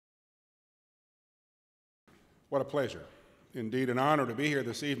What a pleasure. Indeed, an honor to be here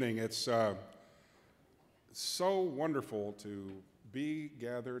this evening. It's so wonderful to be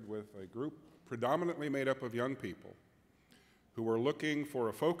gathered with a group predominantly made up of young people who are looking for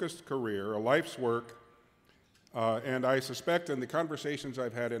a focused career, a life's work, and I suspect in the conversations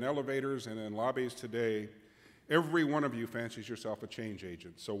I've had in elevators and in lobbies today, every one of you fancies yourself a change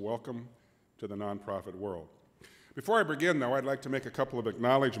agent, so welcome to the nonprofit world. Before I begin, though, I'd like to make a couple of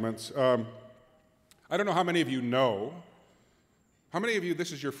acknowledgments. I don't know how many of you know. How many of you,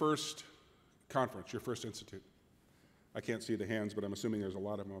 this is your first conference, your first institute? I can't see the hands, but I'm assuming there's a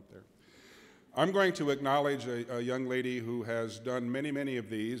lot of them up there. I'm going to acknowledge a young lady who has done many, many of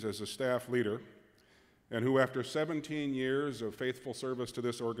these as a staff leader, and who, after 17 years of faithful service to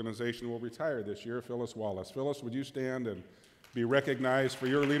this organization, will retire this year, Phyllis Wallace. Phyllis, would you stand and be recognized for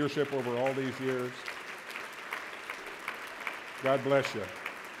your leadership over all these years? God bless you.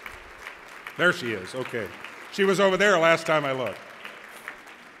 There she is, okay. She was over there last time I looked.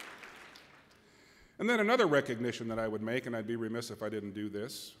 And then another recognition that I would make, and I'd be remiss if I didn't do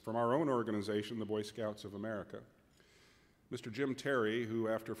this, from our own organization, the Boy Scouts of America. Mr. Jim Terry, who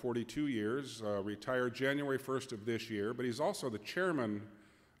after 42 years retired January 1st of this year, but he's also the chairman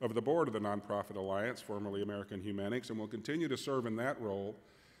of the board of the Nonprofit Alliance, formerly American Humanics, and will continue to serve in that role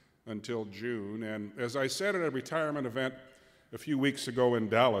until June. And as I said at a retirement event a few weeks ago in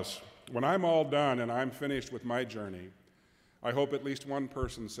Dallas, when I'm all done and I'm finished with my journey, I hope at least one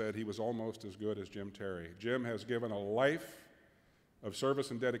person said he was almost as good as Jim Terry. Jim has given a life of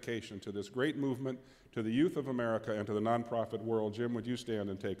service and dedication to this great movement, to the youth of America, and to the nonprofit world. Jim, would you stand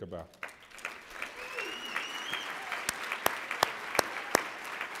and take a bow?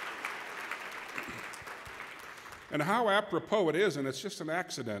 And how apropos it is, and it's just an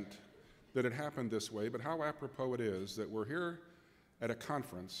accident that it happened this way, but how apropos it is that we're here at a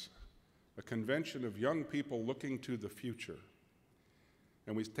conference, a convention of young people looking to the future.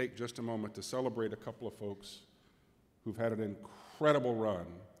 And we take just a moment to celebrate a couple of folks who've had an incredible run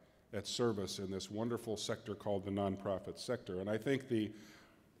at service in this wonderful sector called the nonprofit sector. And I think the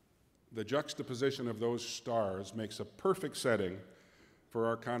juxtaposition of those stars makes a perfect setting for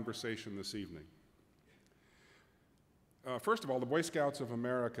our conversation this evening. First of all, the Boy Scouts of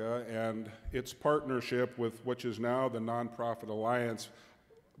America and its partnership with which is now the Nonprofit Alliance,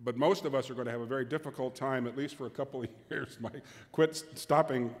 but most of us are going to have a very difficult time, at least for a couple of years, quit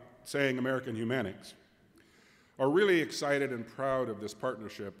stopping saying American Humanics, are really excited and proud of this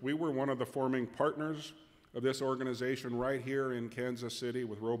partnership. We were one of the forming partners of this organization right here in Kansas City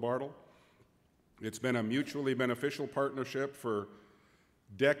with Roe Bartle. It's been a mutually beneficial partnership for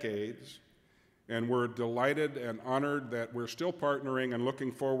decades, and we're delighted and honored that we're still partnering and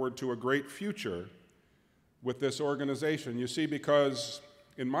looking forward to a great future with this organization. You see, because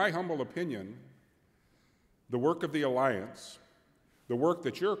in my humble opinion, the work of the Alliance, the work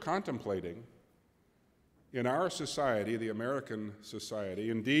that you're contemplating in our society, the American society,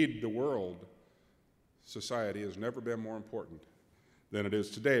 indeed the world society, has never been more important than it is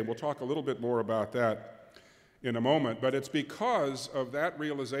today. We'll talk a little bit more about that in a moment, but it's because of that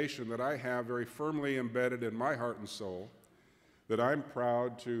realization that I have very firmly embedded in my heart and soul that I'm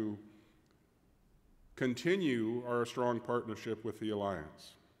proud to continue our strong partnership with the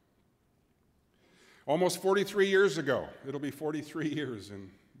Alliance. Almost 43 years ago, it'll be 43 years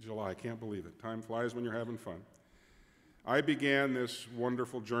in July, I can't believe it. Time flies when you're having fun. I began this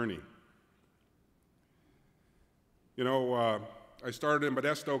wonderful journey. You know, I started in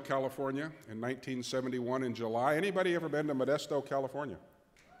Modesto, California in 1971 in July. Anybody ever been to Modesto, California?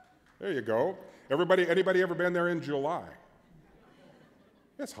 There you go. Anybody ever been there in July?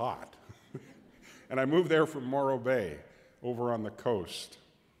 It's hot. And I moved there from Morro Bay over on the coast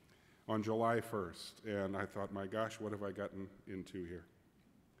on July 1st. And I thought, my gosh, what have I gotten into here?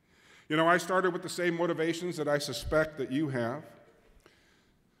 You know, I started with the same motivations that I suspect that you have.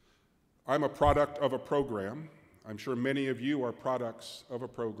 I'm a product of a program. I'm sure many of you are products of a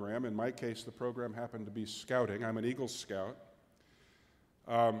program. In my case, the program happened to be scouting. I'm an Eagle Scout.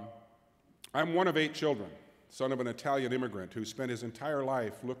 I'm one of 8 children, son of an Italian immigrant who spent his entire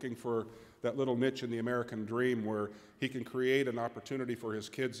life looking for that little niche in the American dream where he can create an opportunity for his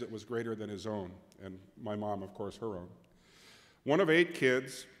kids that was greater than his own, and my mom, of course, her own. One of 8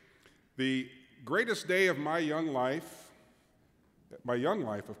 kids. The greatest day of my young life,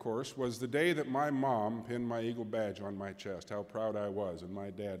 of course, was the day that my mom pinned my Eagle badge on my chest, how proud I was, and my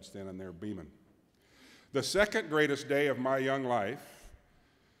dad standing there beaming. The second greatest day of my young life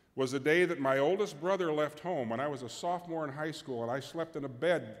was the day that my oldest brother left home when I was a sophomore in high school and I slept in a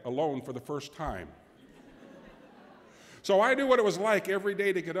bed alone for the first time. So I knew what it was like every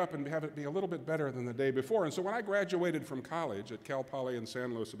day to get up and have it be a little bit better than the day before. And so when I graduated from college at Cal Poly in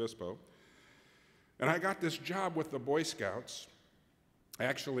San Luis Obispo, and I got this job with the Boy Scouts,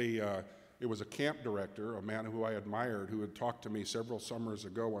 actually, it was a camp director, a man who I admired, who had talked to me several summers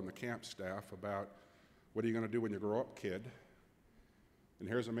ago on the camp staff about, what are you going to do when you grow up, kid? And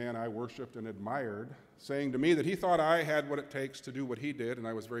here's a man I worshiped and admired saying to me that he thought I had what it takes to do what he did, and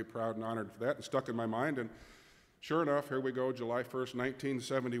I was very proud and honored for that, and stuck in my mind. And sure enough, here we go, July 1st,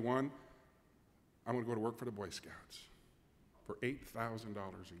 1971. I'm going to go to work for the Boy Scouts for $8,000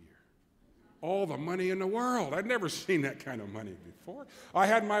 a year. All the money in the world. I'd never seen that kind of money before. I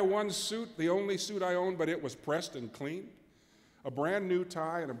had my one suit, the only suit I owned, but it was pressed and cleaned. A brand new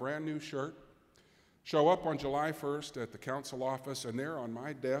tie and a brand new shirt. Show up on July 1st at the council office, and there on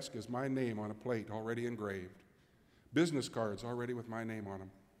my desk is my name on a plate already engraved. Business cards already with my name on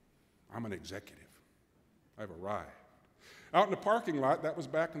them. I'm an executive. I've arrived. Out in the parking lot, that was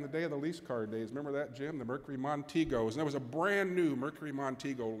back in the day of the lease car days. Remember that, Jim? The Mercury Montegos. And there was a brand new Mercury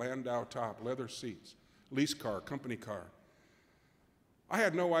Montego Landau top, leather seats, lease car, company car. I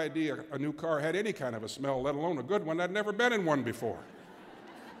had no idea a new car had any kind of a smell, let alone a good one. I'd never been in one before.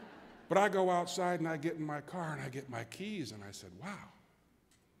 But I go outside and I get in my car and I get my keys and I said, wow,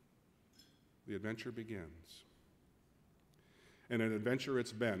 the adventure begins. And an adventure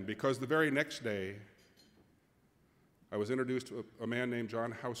it's been, because the very next day, I was introduced to a man named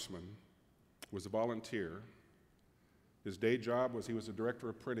John Houseman, who was a volunteer. His day job was he was a director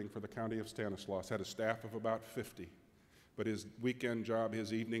of printing for the county of Stanislaus, had a staff of about 50. But his weekend job,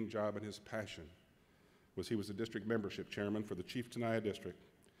 his evening job, and his passion was he was a district membership chairman for the Chief Tenaya District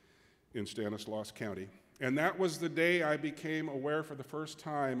in Stanislaus County. And that was the day I became aware for the first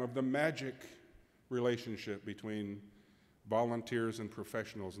time of the magic relationship between volunteers and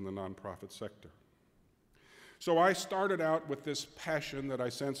professionals in the nonprofit sector. So I started out with this passion that I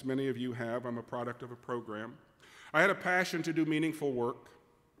sense many of you have. I'm a product of a program. I had a passion to do meaningful work.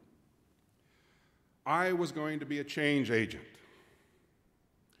 I was going to be a change agent.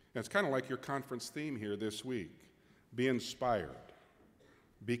 And it's kind of like your conference theme here this week. Be inspired.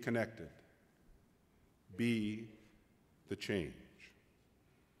 Be connected. Be the change.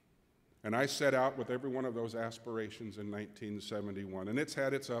 And I set out with every one of those aspirations in 1971. And it's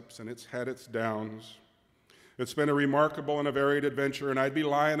had its ups and it's had its downs. It's been a remarkable and a varied adventure, and I'd be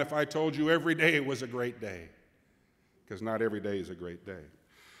lying if I told you every day was a great day, because not every day is a great day.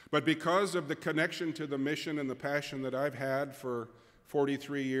 But because of the connection to the mission and the passion that I've had for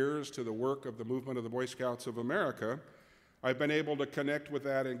 43 years to the work of the movement of the Boy Scouts of America, I've been able to connect with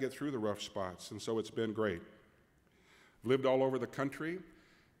that and get through the rough spots, and so it's been great. I've lived all over the country.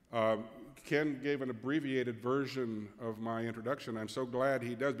 Ken gave an abbreviated version of my introduction. I'm so glad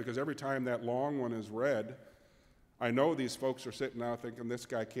he does, because every time that long one is read, I know these folks are sitting out thinking this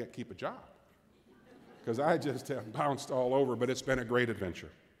guy can't keep a job, because I just have bounced all over, but it's been a great adventure.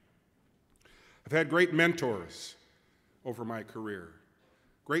 I've had great mentors over my career,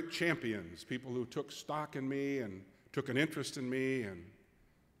 great champions, people who took stock in me and took an interest in me and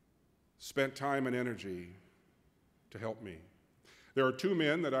spent time and energy to help me. There are two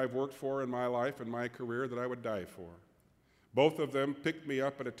men that I've worked for in my life and my career that I would die for. Both of them picked me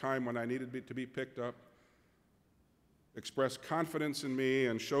up at a time when I needed to be picked up, expressed confidence in me,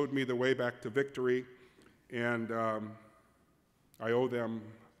 and showed me the way back to victory, and I owe them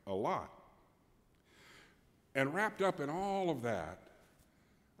a lot. And wrapped up in all of that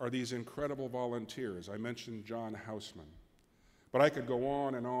are these incredible volunteers. I mentioned John Houseman, but I could go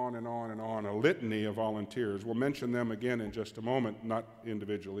on and on and on and on, a litany of volunteers. We'll mention them again in just a moment, not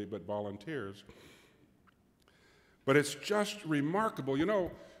individually, but volunteers. But it's just remarkable. You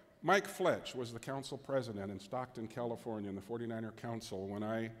know, Mike Fletch was the council president in Stockton, California, in the 49er Council when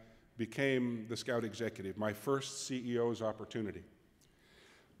I became the Scout executive, my first CEO's opportunity.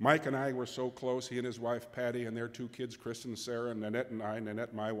 Mike and I were so close, he and his wife Patty and their two kids, Chris and Sarah, and Nanette and I,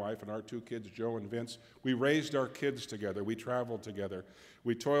 Nanette my wife, and our two kids, Joe and Vince. We raised our kids together. We traveled together.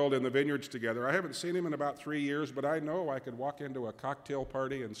 We toiled in the vineyards together. I haven't seen him in about 3 years, but I know I could walk into a cocktail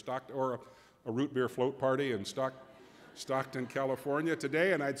party in Stockton, or a root beer float party in Stockton, California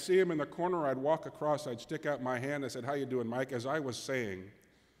today, and I'd see him in the corner. I'd walk across, I'd stick out my hand. I said, "How you doing, Mike?" As I was saying,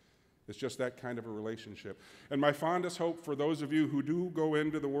 it's just that kind of a relationship. And my fondest hope for those of you who do go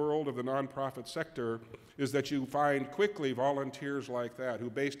into the world of the nonprofit sector is that you find quickly volunteers like that who,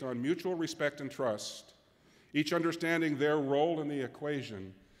 based on mutual respect and trust, each understanding their role in the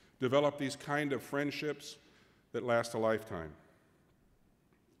equation, develop these kind of friendships that last a lifetime.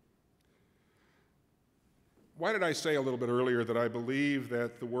 Why did I say a little bit earlier that I believe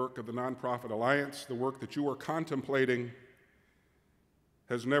that the work of the Nonprofit Alliance, the work that you are contemplating,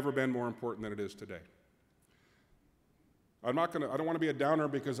 has never been more important than it is today? I don't want to be a downer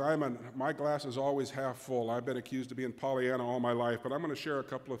because my glass is always half full. I've been accused of being Pollyanna all my life, but I'm going to share a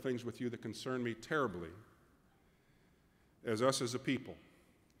couple of things with you that concern me terribly as us as a people.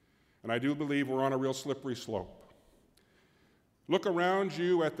 And I do believe we're on a real slippery slope. Look around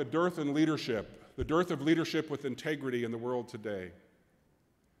you at the dearth of leadership with integrity in the world today.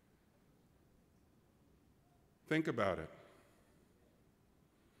 Think about it.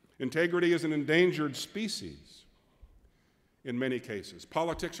 Integrity is an endangered species in many cases.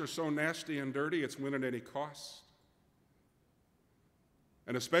 Politics are so nasty and dirty, it's win at any cost.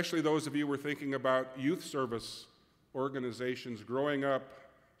 And especially those of you who are thinking about youth service organizations growing up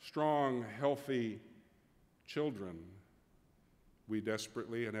strong, healthy children, we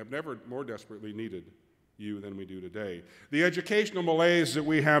desperately and have never more desperately needed you than we do today. The educational malaise that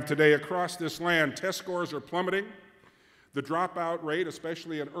we have today across this land, test scores are plummeting. The dropout rate,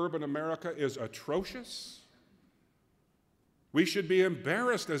 especially in urban America, is atrocious. We should be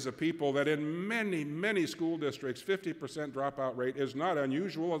embarrassed as a people that in many, many school districts, 50% dropout rate is not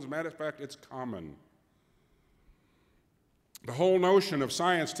unusual. As a matter of fact, it's common. The whole notion of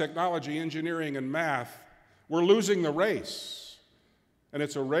science, technology, engineering, and math, we're losing the race. And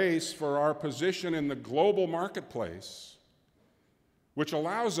it's a race for our position in the global marketplace, which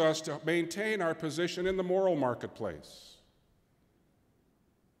allows us to maintain our position in the moral marketplace.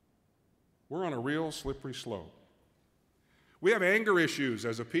 We're on a real slippery slope. We have anger issues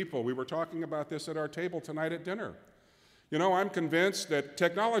as a people. We were talking about this at our table tonight at dinner. You know, I'm convinced that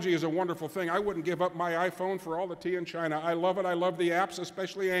technology is a wonderful thing. I wouldn't give up my iPhone for all the tea in China. I love it. I love the apps,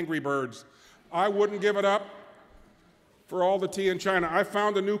 especially Angry Birds. I wouldn't give it up for all the tea in China. I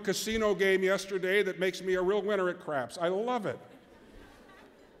found a new casino game yesterday that makes me a real winner at craps. I love it.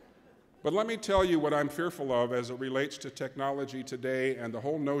 But let me tell you what I'm fearful of as it relates to technology today and the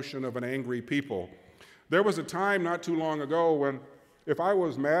whole notion of an angry people. There was a time not too long ago when if I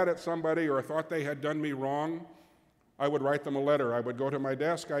was mad at somebody or I thought they had done me wrong, I would write them a letter. I would go to my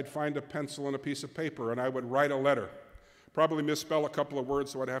desk, I'd find a pencil and a piece of paper, and I would write a letter. Probably misspell a couple of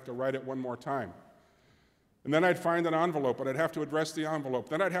words, so I'd have to write it one more time. And then I'd find an envelope, and I'd have to address the envelope.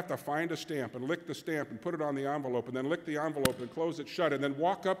 Then I'd have to find a stamp and lick the stamp and put it on the envelope, and then lick the envelope and close it shut, and then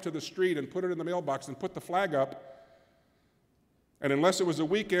walk up to the street and put it in the mailbox and put the flag up. And unless it was a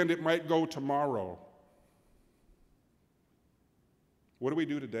weekend, it might go tomorrow. What do we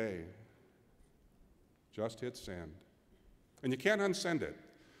do today? Just hit send. And you can't unsend it.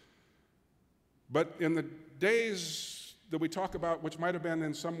 But in the days that we talk about, which might have been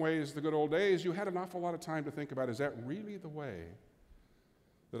in some ways the good old days, you had an awful lot of time to think about, is that really the way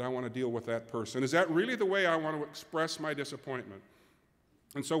that I want to deal with that person? Is that really the way I want to express my disappointment?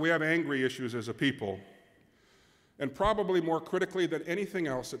 And so we have angry issues as a people. And probably more critically than anything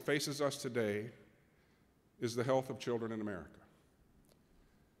else that faces us today is the health of children in America.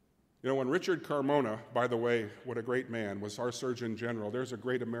 You know, when Richard Carmona, by the way, what a great man, was our Surgeon General, there's a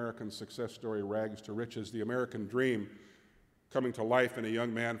great American success story, rags to riches, the American dream coming to life in a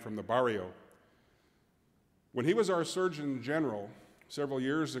young man from the barrio. When he was our Surgeon General several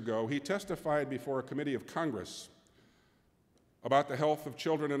years ago, he testified before a committee of Congress about the health of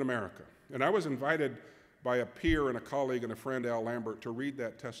children in America. And I was invited by a peer and a colleague and a friend, Al Lambert, to read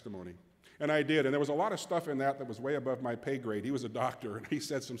that testimony. And I did, and there was a lot of stuff in that was way above my pay grade. He was a doctor, and he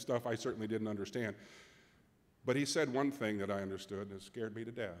said some stuff I certainly didn't understand. But he said one thing that I understood, and it scared me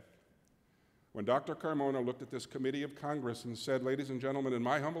to death. When Dr. Carmona looked at this committee of Congress and said, ladies and gentlemen, in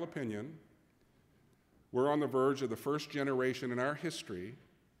my humble opinion, we're on the verge of the first generation in our history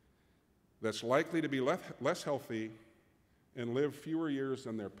that's likely to be less healthy and live fewer years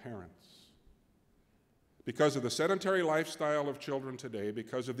than their parents. Because of the sedentary lifestyle of children today,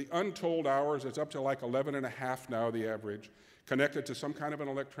 because of the untold hours, it's up to like 11 and a half now, the average, connected to some kind of an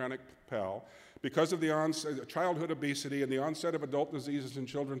electronic PAL, because of the childhood obesity and the onset of adult diseases in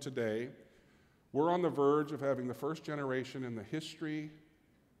children today, we're on the verge of having the first generation in the history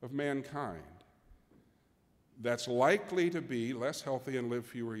of mankind that's likely to be less healthy and live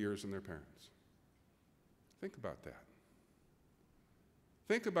fewer years than their parents. Think about that.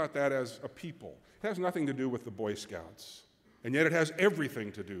 Think about that as a people. It has nothing to do with the Boy Scouts, and yet it has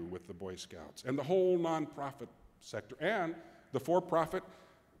everything to do with the Boy Scouts and the whole nonprofit sector and the for-profit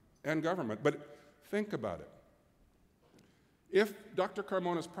and government. But think about it. If Dr.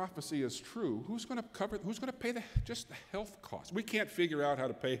 Carmona's prophecy is true, who's going to pay just the health costs? We can't figure out how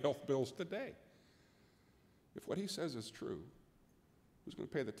to pay health bills today. If what he says is true, who's going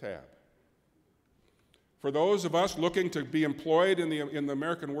to pay the tab? For those of us looking to be employed in the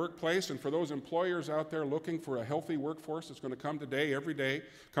American workplace, and for those employers out there looking for a healthy workforce that's going to come today, every day,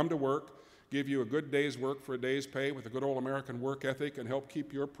 come to work, give you a good day's work for a day's pay with a good old American work ethic, and help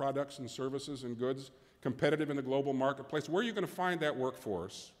keep your products and services and goods competitive in the global marketplace, where are you going to find that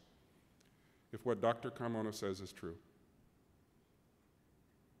workforce if what Dr. Carmona says is true?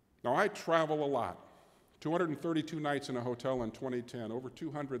 Now, I travel a lot. 232 nights in a hotel in 2010, over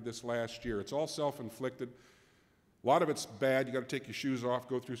 200 this last year. It's all self-inflicted. A lot of it's bad. You got to take your shoes off,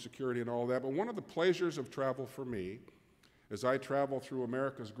 go through security and all that. But one of the pleasures of travel for me, as I travel through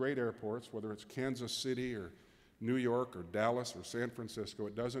America's great airports, whether it's Kansas City or New York or Dallas or San Francisco,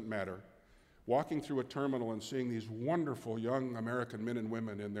 it doesn't matter, walking through a terminal and seeing these wonderful young American men and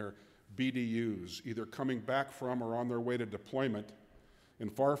women in their BDUs, either coming back from or on their way to deployment in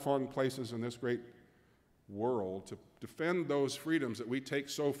far-flung places in this great world to defend those freedoms that we take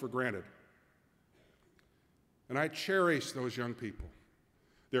so for granted. And I cherish those young people,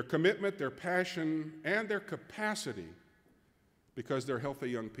 their commitment, their passion, and their capacity, because they're healthy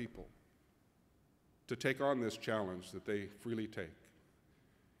young people, to take on this challenge that they freely take.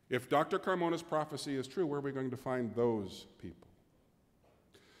 If Dr. Carmona's prophecy is true, where are we going to find those people?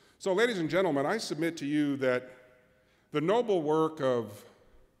 So, ladies and gentlemen, I submit to you that the noble work of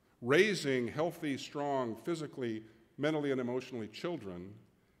raising healthy, strong, physically, mentally, and emotionally children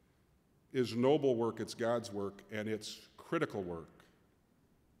is noble work, it's God's work, and it's critical work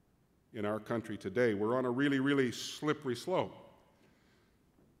in our country today. We're on a really, really slippery slope.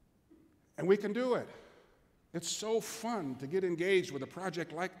 And we can do it. It's so fun to get engaged with a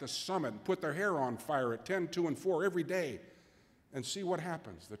project like the Summit and put their hair on fire at 10, 2, and 4 every day and see what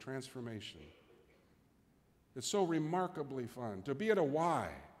happens, the transformation. It's so remarkably fun to be at a Y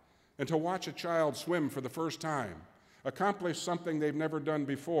and to watch a child swim for the first time, accomplish something they've never done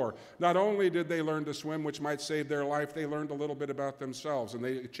before. Not only did they learn to swim, which might save their life, they learned a little bit about themselves, and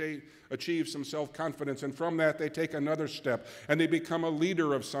they achieve some self-confidence, and from that they take another step, and they become a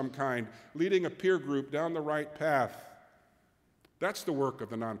leader of some kind, leading a peer group down the right path. That's the work of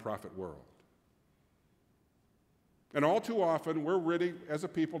the nonprofit world. And all too often, we're ready as a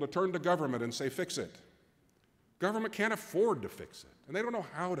people to turn to government and say, fix it. Government can't afford to fix it, and they don't know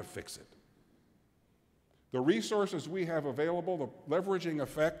how to fix it. The resources we have available, the leveraging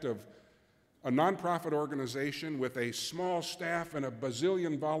effect of a nonprofit organization with a small staff and a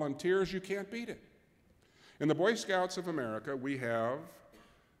bazillion volunteers, you can't beat it. In the Boy Scouts of America, we have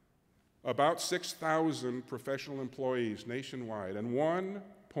about 6,000 professional employees nationwide and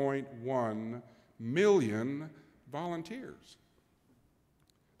 1.1 million volunteers.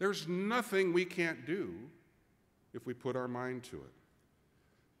 There's nothing we can't do if we put our mind to it.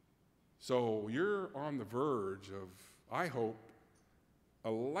 So you're on the verge of, I hope, a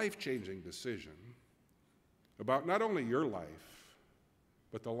life-changing decision about not only your life,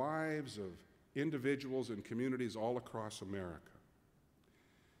 but the lives of individuals and communities all across America.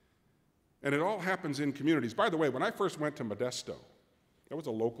 And it all happens in communities. By the way, when I first went to Modesto, that was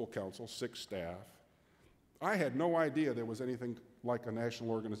a local council, 6 staff. I had no idea there was anything like a national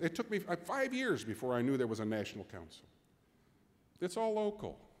organization. It took me 5 years before I knew there was a national council. It's all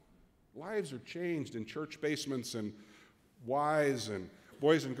local. Lives are changed in church basements and Ys and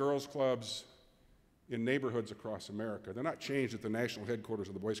Boys and Girls Clubs in neighborhoods across America. They're not changed at the national headquarters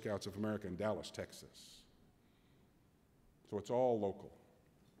of the Boy Scouts of America in Dallas, Texas. So it's all local.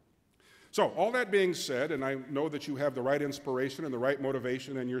 So all that being said, and I know that you have the right inspiration and the right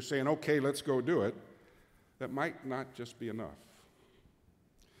motivation, and you're saying, okay, let's go do it, that might not just be enough.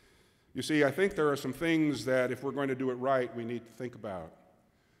 You see, I think there are some things that if we're going to do it right, we need to think about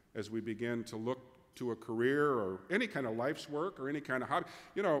as we begin to look to a career or any kind of life's work or any kind of hobby.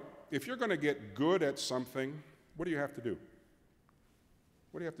 You know, if you're going to get good at something, what do you have to do?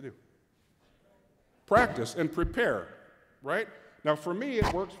 What do you have to do? Practice and prepare, right? Now, for me,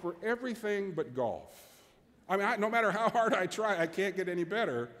 it works for everything but golf. I mean, no matter how hard I try, I can't get any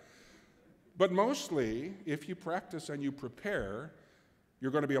better. But mostly, if you practice and you prepare,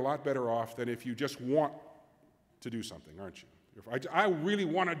 you're going to be a lot better off than if you just want to do something, aren't you? I really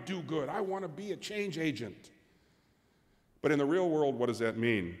want to do good. I want to be a change agent. But in the real world, what does that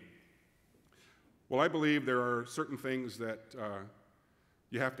mean? Well, I believe there are certain things that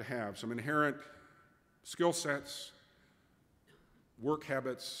you have to have, some inherent skill sets, work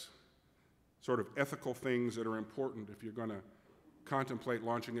habits, sort of ethical things that are important if you're going to contemplate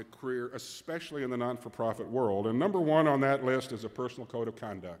launching a career, especially in the non-for-profit world. And number one on that list is a personal code of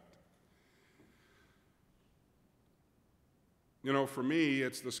conduct. You know, for me,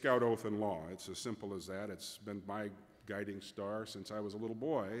 it's the Scout Oath and Law. It's as simple as that. It's been my guiding star since I was a little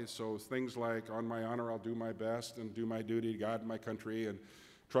boy. So things like, on my honor, I'll do my best and do my duty to God and my country, and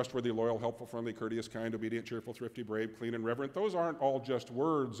trustworthy, loyal, helpful, friendly, courteous, kind, obedient, cheerful, thrifty, brave, clean, and reverent. Those aren't all just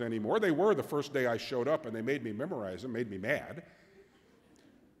words anymore. They were the first day I showed up, and they made me memorize them, made me mad.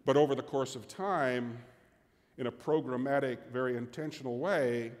 But over the course of time, in a programmatic, very intentional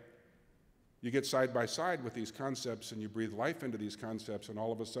way, you get side by side with these concepts and you breathe life into these concepts, and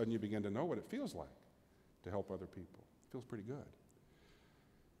all of a sudden you begin to know what it feels like to help other people. It feels pretty good.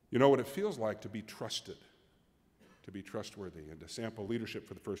 You know what it feels like to be trusted, to be trustworthy, and to sample leadership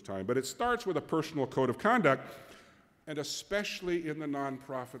for the first time. But it starts with a personal code of conduct, and especially in the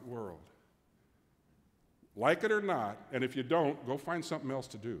nonprofit world. Like it or not, and if you don't, go find something else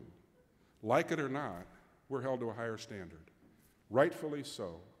to do. Like it or not, we're held to a higher standard. Rightfully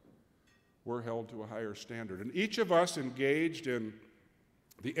so. We're held to a higher standard. And each of us engaged in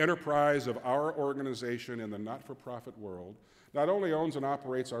the enterprise of our organization in the not-for-profit world not only owns and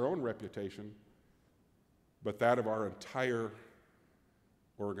operates our own reputation, but that of our entire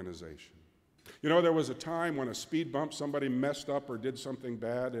organization. You know, there was a time when a speed bump, somebody messed up or did something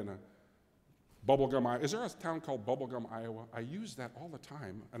bad in a Bubblegum, Iowa. Is there a town called Bubblegum, Iowa? I use that all the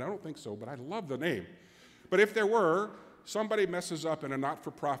time, and I don't think so, but I love the name. But if there were, somebody messes up in a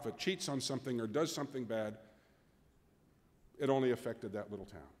not-for-profit, cheats on something or does something bad, it only affected that little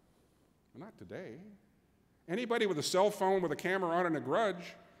town. But not today. Anybody with a cell phone with a camera on and a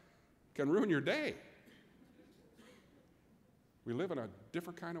grudge can ruin your day. We live in a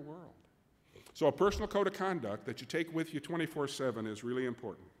different kind of world. So a personal code of conduct that you take with you 24/7 is really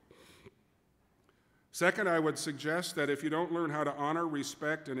important. Second, I would suggest that if you don't learn how to honor,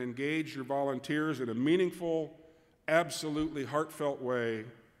 respect, and engage your volunteers in a meaningful, absolutely heartfelt way,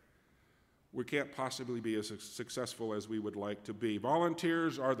 we can't possibly be as successful as we would like to be.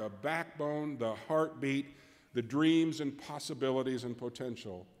 Volunteers are the backbone, the heartbeat, the dreams and possibilities and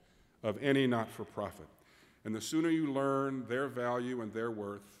potential of any not-for-profit. And the sooner you learn their value and their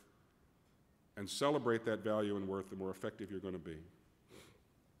worth and celebrate that value and worth, the more effective you're going to be.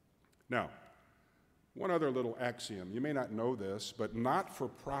 Now, one other little axiom. You may not know this, but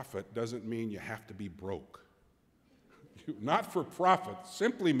not-for-profit doesn't mean you have to be broke. Not-for-profit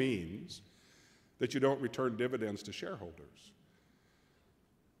simply means that you don't return dividends to shareholders.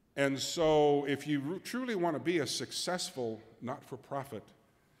 And so if you truly want to be a successful not-for-profit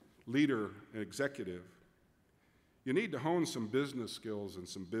leader and executive, you need to hone some business skills and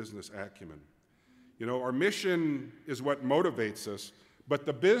some business acumen. You know, our mission is what motivates us, but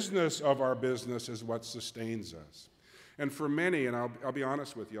the business of our business is what sustains us. And for many, and I'll be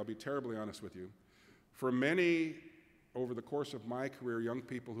honest with you, I'll be terribly honest with you, for many over the course of my career, young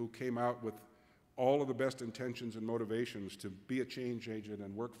people who came out with all of the best intentions and motivations to be a change agent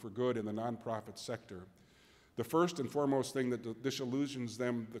and work for good in the nonprofit sector, the first and foremost thing that disillusions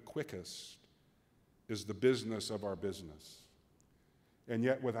them the quickest is the business of our business. And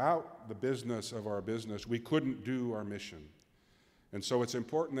yet without the business of our business, we couldn't do our mission. And so it's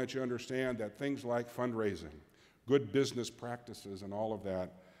important that you understand that things like fundraising, good business practices, and all of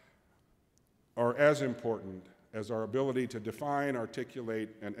that are as important as our ability to define, articulate,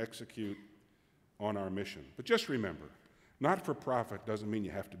 and execute on our mission. But just remember, not-for-profit doesn't mean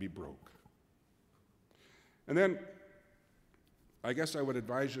you have to be broke. And then I guess I would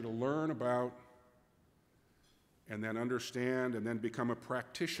advise you to learn about and then understand and then become a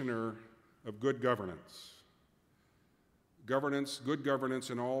practitioner of good governance. Good governance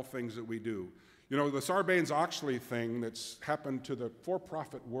in all things that we do. You know, the Sarbanes-Oxley thing that's happened to the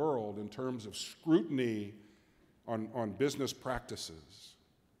for-profit world in terms of scrutiny on business practices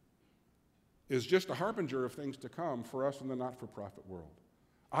is just a harbinger of things to come for us in the not-for-profit world.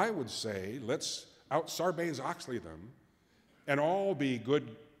 I would say let's out-Sarbanes-Oxley them and all be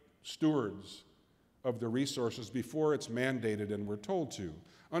good stewards of the resources before it's mandated and we're told to.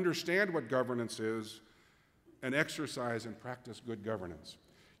 Understand what governance is and exercise and practice good governance.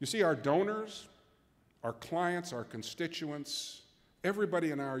 You see, our donors, our clients, our constituents,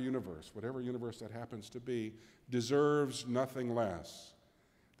 everybody in our universe, whatever universe that happens to be, deserves nothing less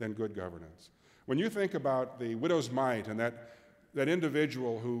than good governance. When you think about the widow's mite and that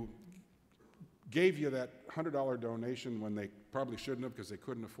individual who gave you that $100 donation when they probably shouldn't have because they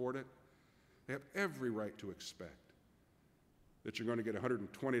couldn't afford it, they have every right to expect that you're going to get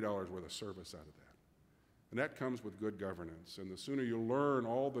 $120 worth of service out of that. And that comes with good governance. And the sooner you learn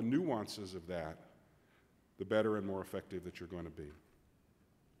all the nuances of that, the better and more effective that you're going to be.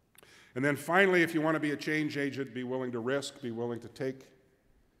 And then finally, if you want to be a change agent, be willing to risk, be willing to take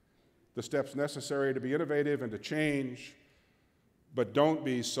the steps necessary to be innovative and to change, but don't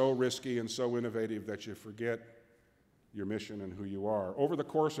be so risky and so innovative that you forget your mission and who you are. Over the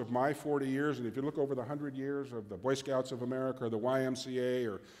course of my 40 years, and if you look over the 100 years of the Boy Scouts of America or the YMCA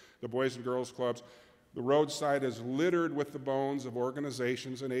or the Boys and Girls Clubs, the roadside is littered with the bones of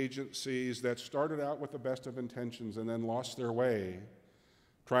organizations and agencies that started out with the best of intentions and then lost their way,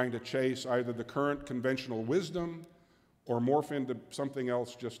 trying to chase either the current conventional wisdom or morph into something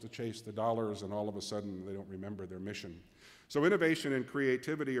else just to chase the dollars, and all of a sudden they don't remember their mission. So innovation and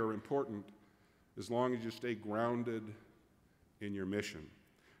creativity are important as long as you stay grounded in your mission.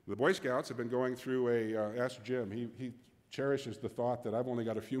 The Boy Scouts have been going through ask Jim, he cherishes the thought that I've only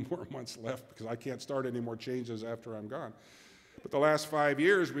got a few more months left because I can't start any more changes after I'm gone. But the last 5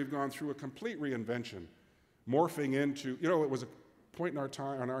 years, we've gone through a complete reinvention, morphing into, it was a point in our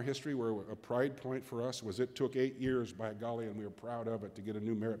time, in our history, where a pride point for us was it took 8 years, by golly, and we were proud of it, to get a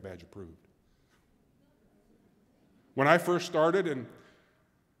new merit badge approved. When I first started in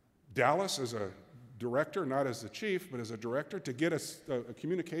Dallas as a director, not as the chief, but as a director, to get a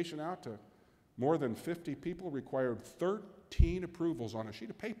communication out to more than 50 people required 13 approvals on a sheet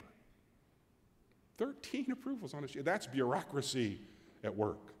of paper. 13 approvals on a sheet. That's bureaucracy at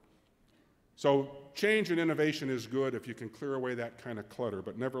work. So change and innovation is good if you can clear away that kind of clutter,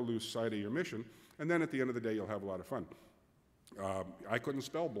 but never lose sight of your mission. And then at the end of the day, you'll have a lot of fun. I couldn't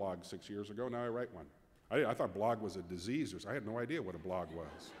spell blog 6 years ago. Now I write one. I thought blog was a disease. I had no idea what a blog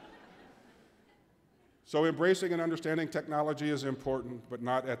was. So embracing and understanding technology is important, but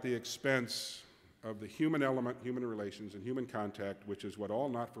not at the expense of the human element, human relations, and human contact, which is what all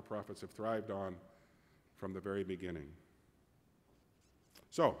not-for-profits have thrived on from the very beginning.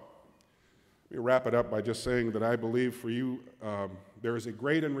 So, let me wrap it up by just saying that I believe for you, there is a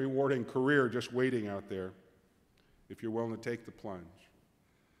great and rewarding career just waiting out there if you're willing to take the plunge.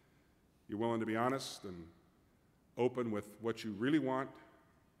 You're willing to be honest and open with what you really want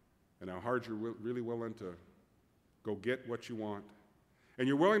and how hard you're really willing to go get what you want. And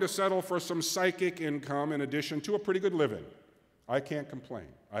you're willing to settle for some psychic income in addition to a pretty good living. I can't complain.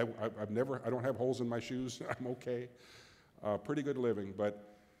 I don't have holes in my shoes. I'm okay. Pretty good living,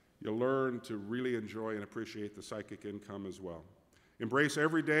 but you'll learn to really enjoy and appreciate the psychic income as well. Embrace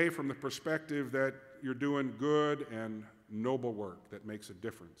every day from the perspective that you're doing good and noble work that makes a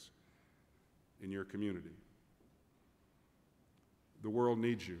difference in your community. The world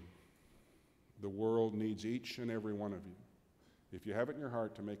needs you. The world needs each and every one of you. If you have it in your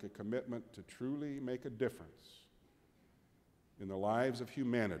heart to make a commitment to truly make a difference in the lives of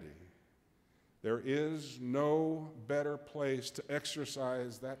humanity, there is no better place to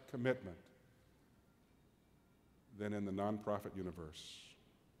exercise that commitment than in the nonprofit universe.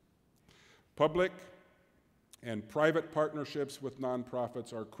 Public and private partnerships with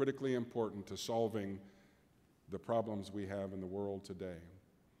nonprofits are critically important to solving the problems we have in the world today.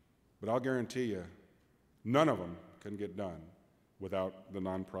 But I'll guarantee you, none of them can get done without the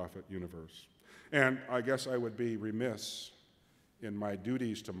nonprofit universe. And I guess I would be remiss in my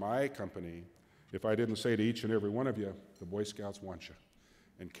duties to my company if I didn't say to each and every one of you, the Boy Scouts want you.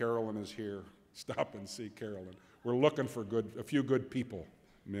 And Carolyn is here. Stop and see Carolyn. We're looking for a few good people,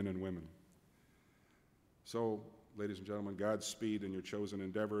 men and women. So, ladies and gentlemen, Godspeed in your chosen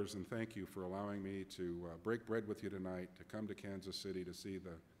endeavors, and thank you for allowing me to break bread with you tonight, to come to Kansas City to see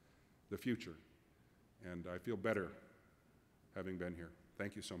the future. And I feel better having been here.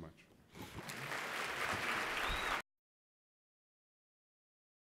 Thank you so much.